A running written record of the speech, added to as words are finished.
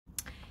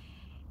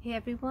Hey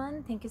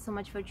everyone, thank you so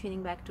much for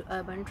tuning back to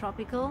Urban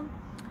Tropical.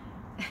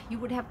 You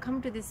would have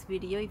come to this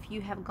video if you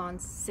have gone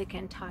sick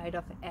and tired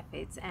of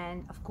aphids,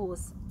 and of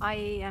course I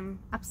am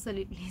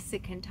absolutely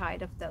sick and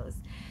tired of those.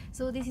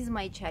 So this is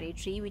my cherry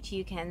tree, which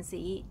you can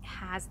see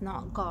has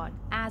not got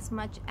as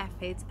much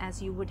aphids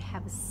as you would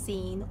have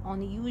seen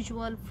on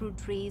usual fruit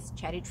trees,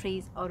 cherry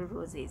trees or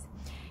roses.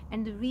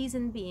 And the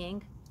reason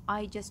being,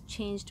 I just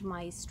changed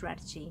my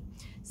strategy.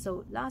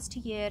 So last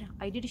year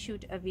I did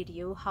shoot a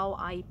video how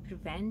I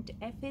prevent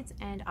aphids,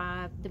 and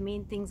the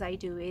main things I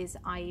do is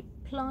I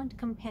plant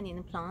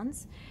companion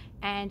plants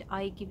and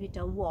I give it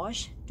a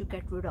wash to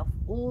get rid of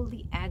all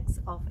the eggs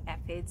of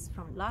aphids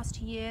from last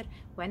year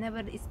whenever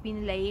it's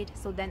been laid,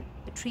 so then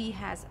the tree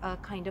has a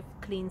kind of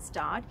clean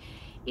start.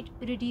 It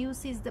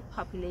reduces the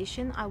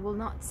population. I will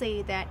not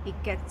say that it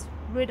gets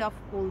rid of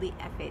all the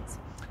aphids.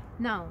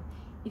 Now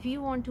if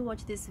you want to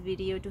watch this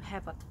video to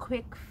have a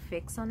quick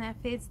fix on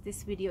aphids,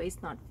 this video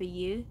is not for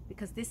you,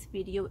 because this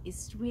video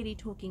is really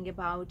talking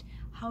about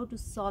how to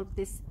solve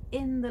this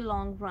in the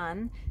long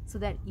run so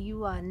that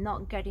you are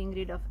not getting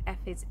rid of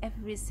aphids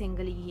every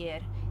single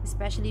year,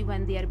 especially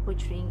when they are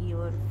butchering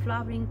your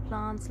flowering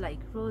plants like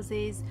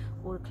roses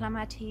or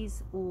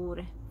clematis or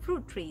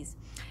fruit trees.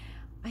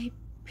 I've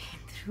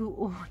been through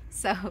all.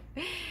 So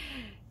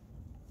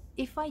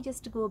if I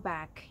just go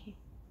back,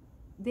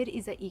 there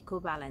is an eco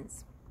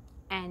balance.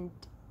 And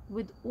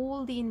with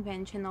all the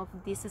invention of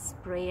this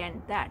spray and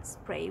that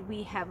spray,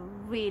 we have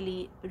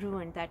really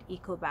ruined that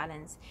eco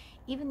balance.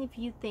 Even if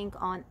you think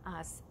on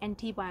us,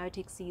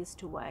 antibiotics used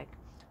to work,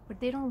 but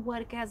they don't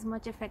work as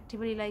much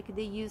effectively like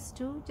they used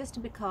to,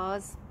 just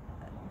because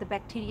the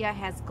bacteria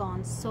has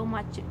gone so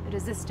much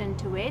resistant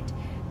to it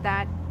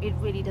that it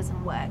really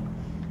doesn't work.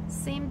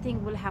 Same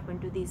thing will happen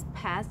to these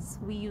pests.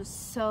 We use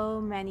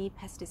so many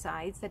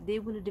pesticides that they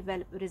will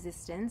develop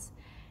resistance,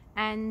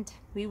 and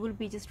we will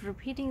be just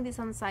repeating this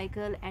on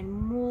cycle, and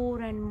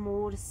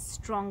more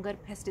stronger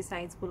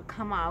pesticides will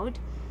come out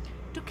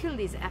to kill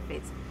these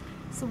aphids.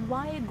 So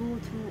why go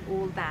through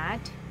all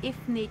that if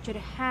nature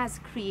has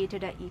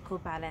created an eco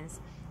balance?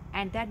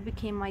 And that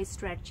became my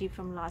strategy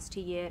from last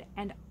year,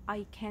 and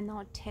I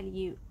cannot tell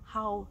you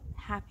how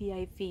happy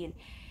I feel.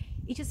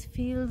 It just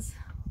feels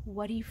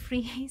worry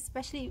free,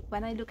 especially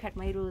when I look at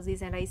my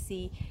roses and I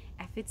see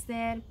aphids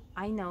there.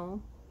 I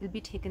know it'll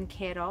be taken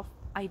care of.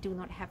 I do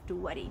not have to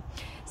worry.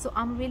 So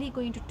I'm really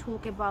going to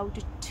talk about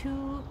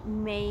two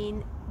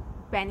main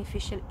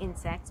beneficial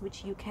insects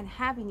which you can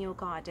have in your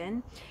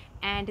garden,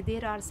 and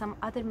there are some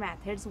other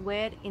methods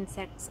where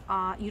insects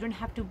are, you don't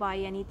have to buy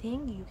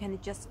anything, you can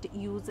just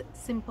use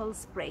simple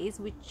sprays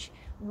which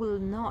will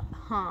not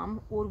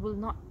harm or will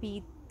not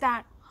be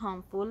that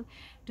harmful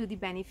to the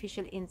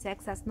beneficial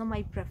insects. That's not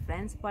my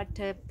preference, but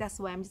that's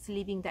why I'm just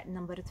leaving that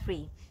number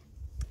 3.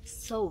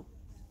 So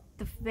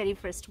the very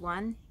first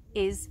one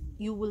is,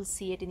 you will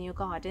see it in your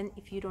garden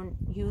if you don't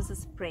use the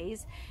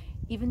sprays.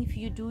 Even if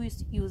you do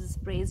use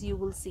sprays, you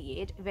will see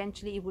it.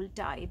 Eventually it will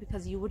die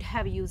because you would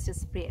have used a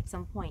spray at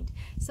some point.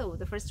 So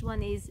the first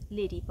one is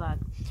ladybug.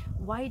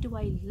 Why do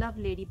I love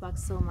ladybug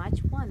so much?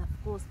 One, of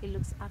course, it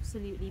looks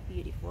absolutely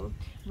beautiful.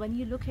 When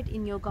you look at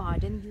in your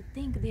garden, you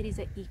think there is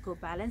an eco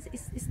balance.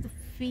 It's the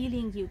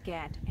feeling you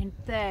get. And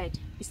third,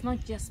 it's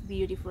not just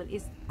beautiful,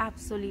 it's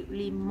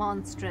absolutely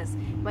monstrous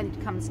when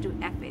it comes to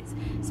aphids.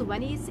 So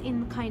when it's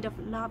in kind of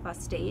larva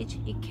stage,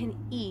 it can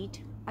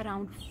eat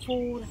around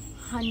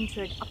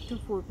 400 up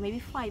to maybe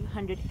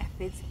 500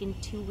 aphids in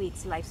 2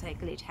 weeks life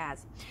cycle it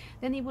has.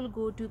 Then it will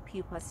go to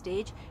pupa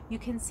stage. You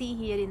can see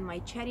here in my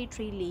cherry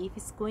tree leaf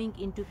is going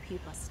into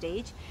pupa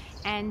stage,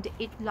 and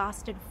it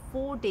lasted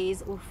 4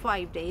 days or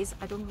 5 days,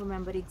 I don't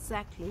remember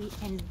exactly,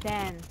 and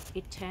then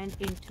it turned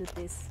into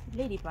this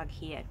ladybug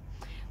here.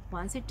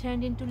 Once it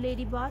turned into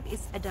ladybug,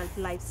 its adult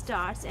life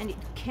starts, and it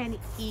can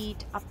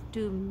eat up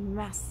to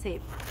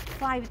massive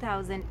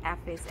 5,000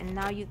 aphids. And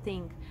now you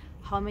think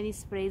how many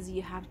sprays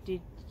you have to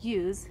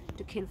use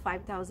to kill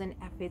 5,000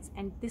 aphids,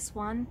 and this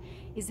one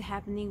is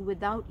happening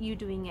without you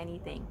doing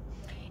anything.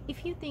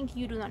 If you think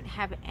you do not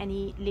have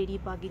any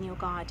ladybug in your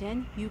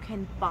garden, you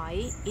can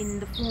buy in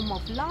the form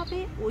of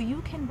larvae, or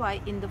you can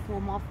buy in the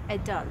form of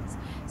adults.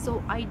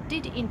 So I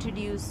did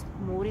introduce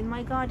more in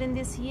my garden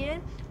this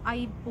year.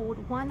 I bought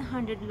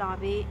 100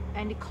 larvae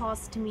and it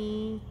cost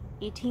me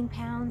 18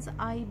 pounds.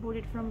 I bought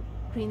it from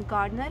Green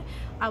Gardener.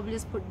 I will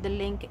just put the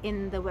link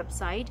in the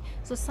website.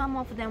 So some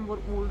of them were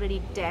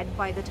already dead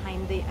by the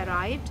time they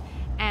arrived,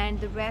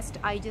 and the rest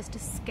I just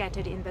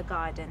scattered in the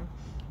garden.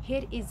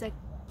 Here is a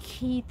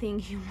key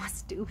thing you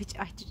must do, which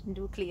I didn't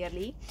do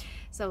clearly.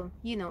 So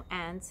you know,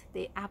 ants,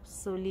 they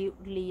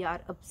absolutely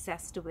are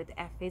obsessed with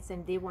aphids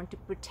and they want to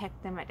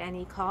protect them at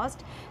any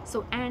cost.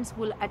 So ants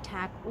will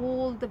attack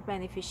all the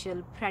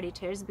beneficial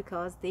predators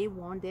because they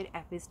want their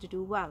aphids to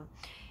do well.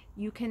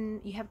 You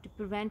have to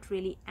prevent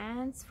really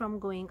ants from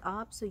going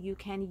up. So you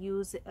can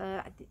use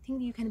I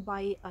think you can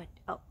buy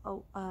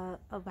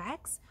a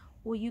wax,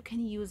 or you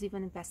can use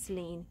even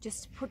Vaseline.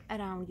 Just put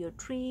around your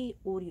tree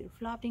or your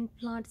flowering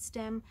plant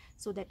stem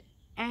so that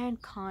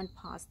and can't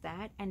pass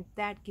that, and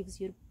that gives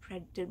your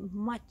predator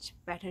much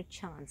better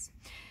chance.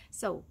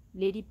 So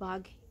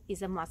ladybug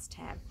is a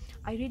must-have.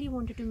 I really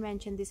wanted to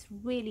mention this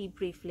really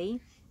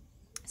briefly.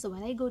 So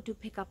when I go to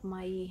pick up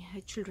my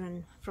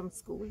children from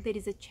school, there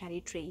is a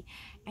cherry tree,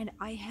 and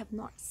I have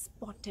not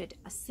spotted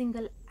a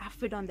single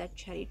aphid on that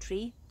cherry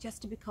tree,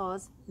 just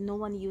because no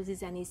one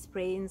uses any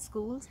spray in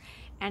schools,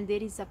 and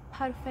there is a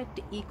perfect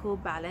eco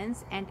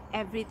balance and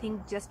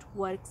everything just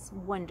works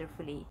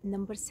wonderfully.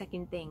 Number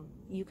second thing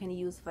you can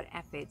use for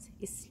aphids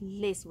is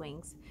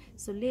lacewings.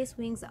 So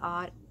lacewings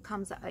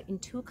comes in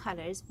two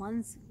colors,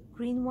 one's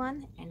green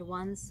one and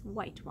one's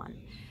white one.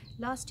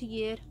 Last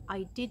year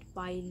I did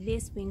buy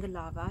lacewing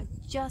larva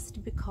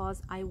just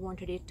because I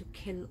wanted it to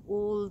kill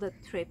all the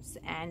thrips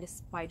and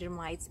spider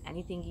mites,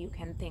 anything you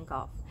can think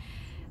of.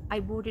 I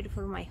bought it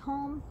for my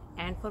home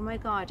and for my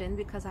garden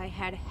because I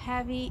had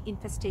heavy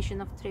infestation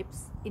of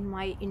thrips in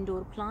my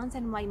indoor plants,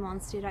 and my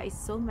monstera is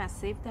so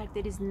massive that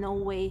there is no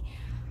way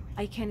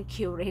I can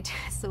cure it.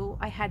 So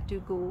I had to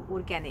go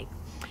organic.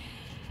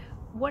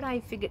 What I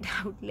figured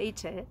out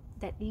later,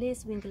 that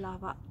lacewing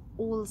larva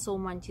also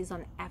munches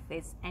on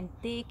aphids, and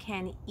they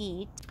can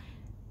eat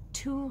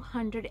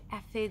 200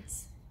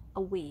 aphids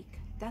a week.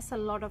 That's a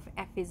lot of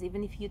aphids,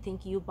 even if you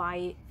think you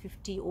buy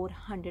 50 or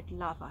 100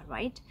 larvae,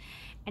 right?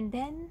 And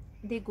then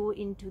they go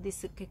into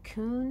this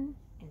cocoon,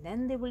 and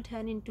then they will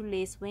turn into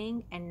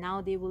lacewing, and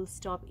now they will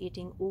stop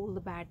eating all the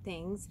bad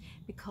things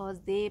because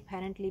they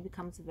apparently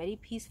becomes very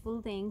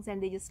peaceful things,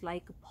 and they just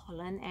like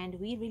pollen, and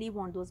we really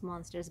want those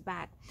monsters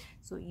back.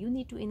 So you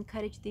need to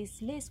encourage these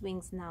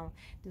lacewings now.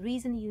 The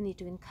reason you need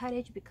to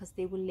encourage, because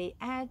they will lay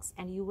eggs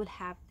and you will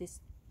have this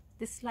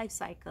life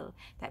cycle.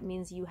 That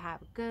means you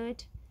have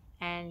good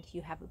and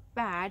you have a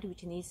bad,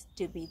 which needs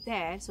to be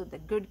there so the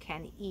good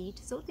can eat.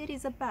 So there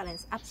is a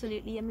balance,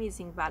 absolutely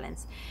amazing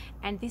balance.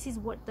 And this is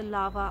what the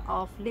larva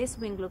of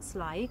lacewing looks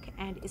like,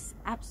 and it's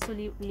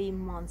absolutely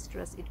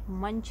monstrous. It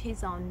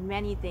munches on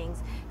many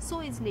things. So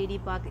is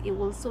ladybug. It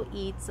also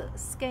eats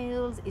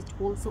scales. It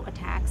also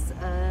attacks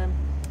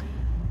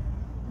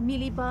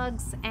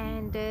mealybugs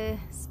and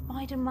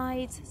spider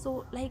mites.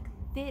 So like,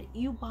 there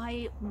you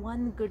buy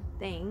one good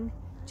thing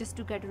just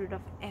to get rid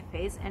of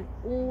aphids, and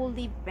all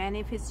the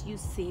benefits you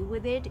see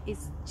with it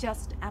is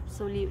just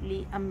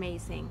absolutely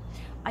amazing.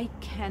 I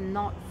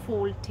cannot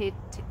fault it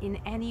in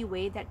any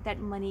way. That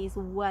money is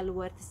well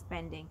worth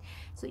spending.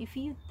 So if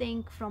you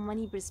think from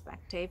money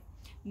perspective,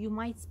 you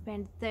might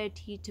spend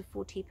 30 to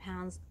 40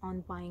 pounds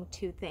on buying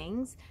two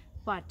things,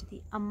 but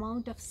the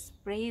amount of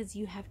sprays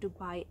you have to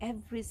buy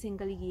every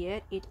single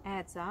year, it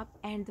adds up.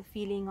 And the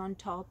feeling on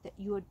top that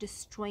you are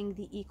destroying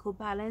the eco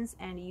balance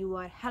and you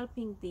are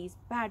helping these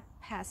bad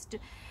pests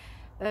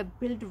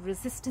build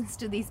resistance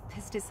to these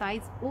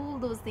pesticides, all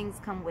those things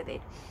come with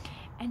it.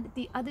 And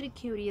the other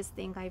curious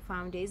thing I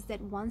found is that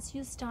once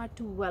you start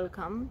to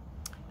welcome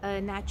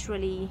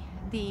naturally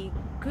the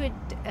good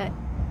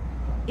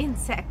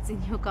insects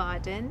in your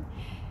garden,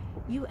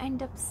 you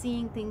end up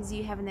seeing things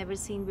you have never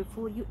seen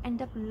before. You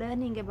end up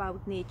learning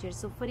about nature.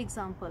 So for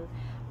example,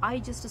 I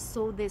just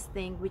saw this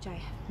thing which I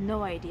have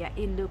no idea,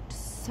 it looked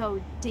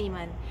so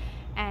demon.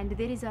 And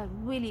there is a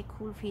really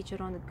cool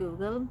feature on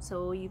Google.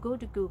 So you go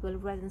to Google,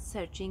 rather than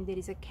searching, there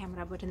is a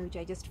camera button which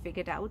I just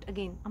figured out.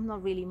 Again, I'm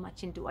not really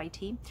much into IT,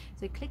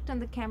 so I clicked on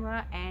the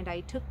camera and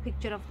I took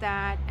picture of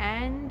that,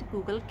 and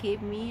Google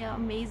gave me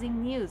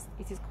amazing news.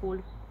 It is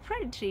called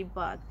predatory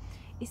bug.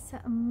 It's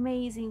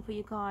amazing for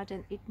your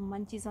garden. It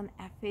munches on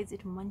aphids,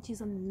 it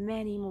munches on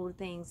many more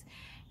things.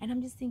 And I'm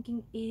just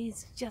thinking, it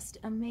is just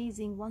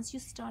amazing. Once you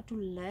start to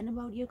learn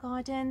about your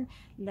garden,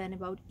 learn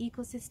about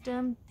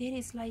ecosystem, there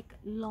is like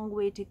a long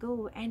way to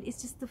go. And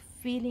it's just the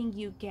feeling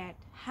you get,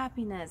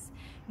 happiness.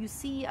 You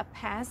see a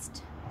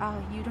pest,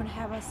 you don't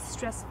have a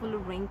stressful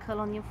wrinkle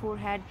on your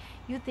forehead,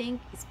 you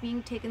think it's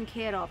being taken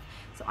care of.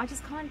 So I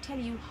just can't tell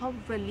you how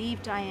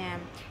relieved I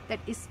am that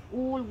it's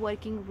all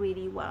working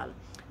really well.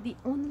 The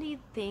only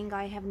thing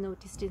I have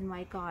noticed in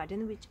my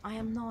garden, which I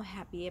am not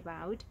happy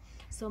about,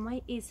 so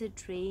my aphid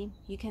tree,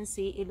 you can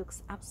see it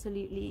looks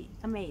absolutely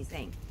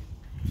amazing,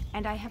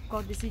 and I have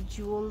got this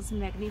jewels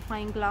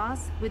magnifying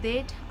glass. With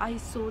it I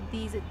saw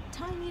these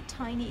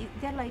tiny,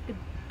 they're like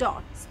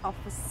dots of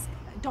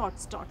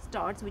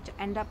dots which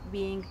end up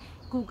being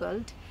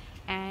googled,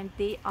 and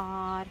they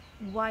are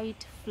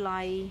white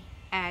fly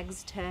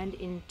eggs turned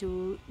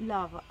into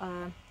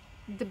larva,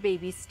 the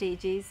baby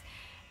stages,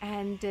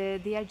 and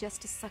they are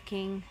just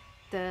sucking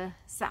the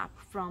sap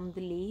from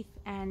the leaf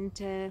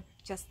and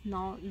just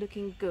not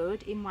looking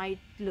good. It might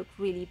look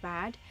really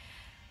bad,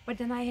 but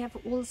then I have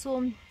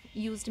also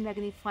used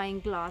magnifying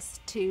glass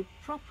to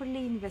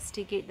properly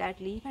investigate that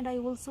leaf, and I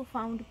also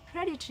found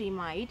predatory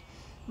mite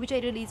which I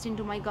released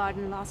into my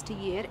garden last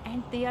year,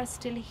 and they are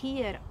still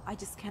here. I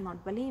just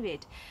cannot believe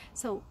it.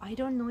 So I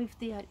don't know if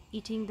they are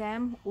eating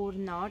them or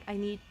not. I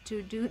need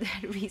to do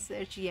that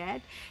research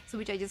yet, so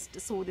which I just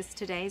saw this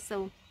today.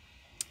 So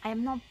I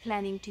am not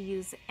planning to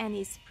use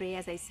any spray,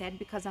 as I said,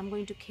 because I'm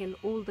going to kill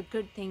all the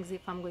good things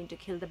if I'm going to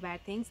kill the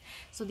bad things.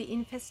 So the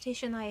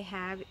infestation I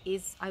have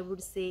is, I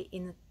would say,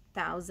 in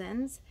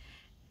thousands,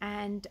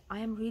 and I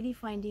am really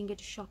finding it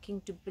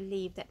shocking to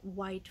believe that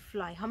white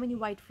fly, how many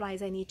white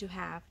flies I need to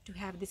have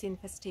this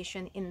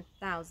infestation in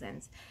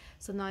thousands.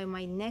 So now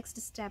my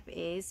next step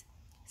is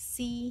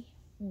see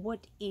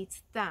what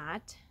eats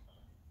that.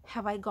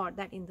 Have I got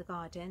that in the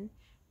garden?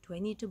 Do I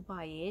need to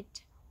buy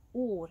it?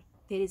 Or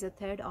there is a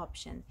third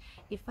option.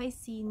 If I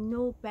see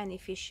no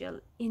beneficial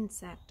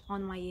insect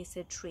on my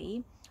aphid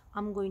tree,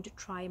 I'm going to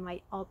try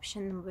my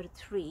option number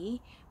 3,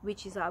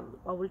 which is I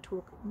will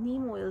talk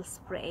neem oil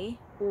spray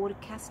or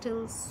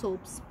castle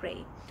soap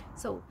spray.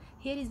 So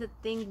here is the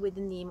thing with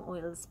the neem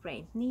oil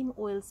spray. Neem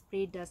oil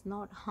spray does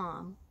not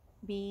harm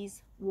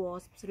bees,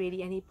 wasps,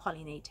 really any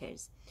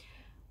pollinators.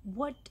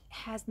 What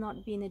has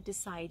not been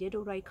decided,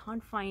 or I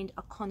can't find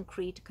a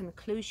concrete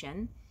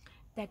conclusion,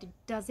 that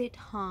does it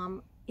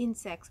harm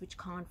insects which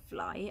can't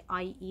fly,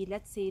 i.e.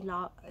 let's say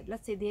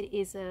there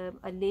is a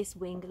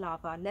lacewing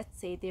larva, let's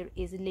say there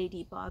is a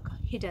ladybug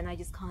hidden, I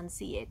just can't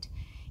see it.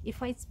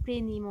 If I spray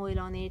neem oil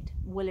on it,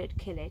 will it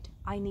kill it?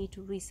 I need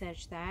to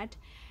research that,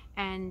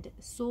 and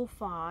so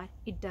far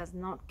it does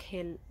not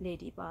kill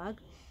ladybug.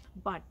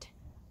 But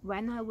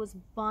when I was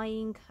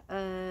buying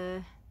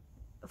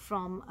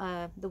from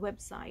the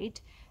website,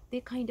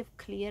 they kind of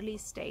clearly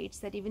states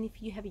that even if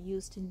you have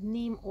used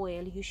neem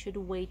oil, you should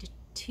wait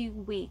 2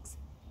 weeks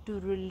to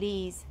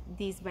release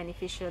these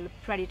beneficial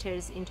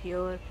predators into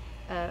your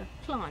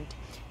plant.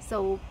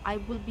 So I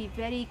will be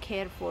very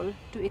careful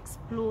to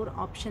explore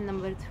option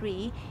number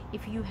 3.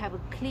 If you have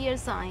clear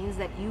signs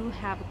that you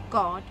have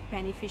got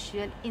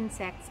beneficial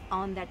insects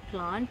on that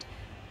plant,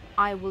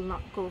 I will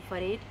not go for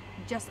it.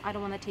 Just I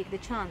don't want to take the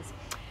chance.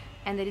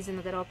 And there is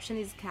another option,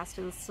 is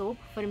castle soap.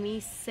 For me,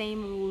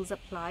 same rules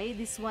apply.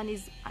 This one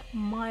is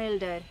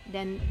milder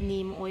than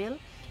neem oil.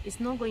 It's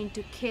not going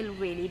to kill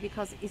really,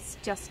 because it's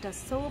just a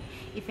soap.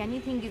 If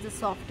anything is a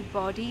soft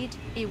bodied,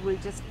 it will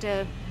just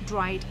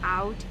dry it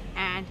out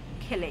and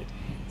kill it.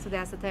 So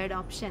that's the third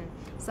option.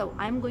 So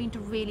I'm going to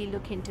really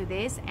look into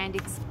this and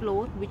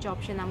explore which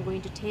option I'm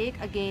going to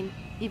take. Again,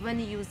 even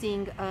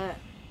using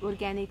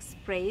organic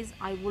sprays,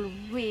 I will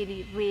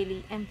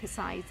really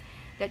emphasize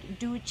that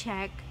do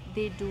check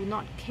they do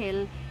not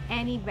kill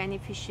any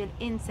beneficial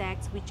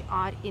insects which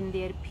are in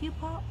their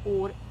pupa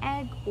or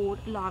egg or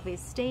larvae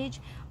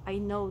stage. I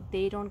know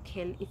they don't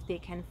kill if they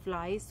can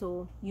fly,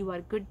 so you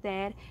are good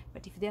there.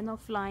 But if they're not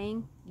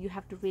flying, you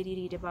have to really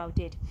read about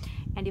it.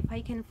 And if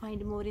I can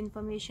find more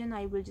information,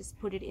 I will just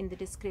put it in the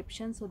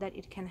description so that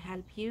it can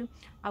help you.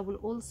 I will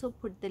also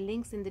put the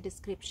links in the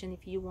description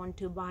if you want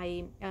to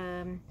buy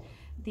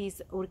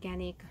these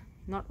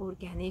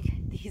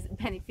these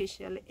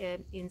beneficial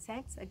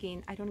insects.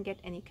 Again, I don't get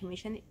any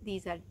commission.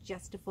 These are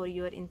just for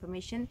your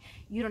information.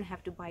 You don't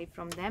have to buy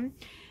from them.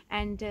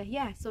 And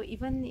yeah, so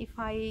even if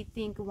I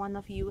think one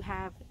of you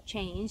have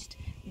changed,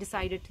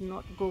 decided to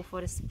not go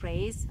for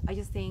sprays, I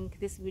just think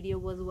this video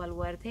was well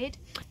worth it.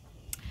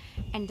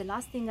 And the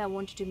last thing I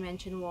wanted to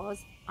mention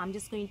was, I'm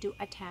just going to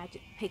attach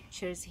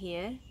pictures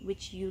here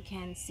which you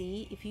can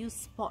see. If you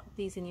spot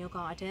these in your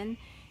garden,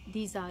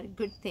 these are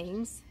good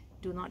things.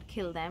 Do not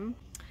kill them.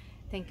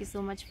 Thank you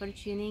so much for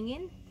tuning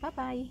in. Bye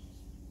bye.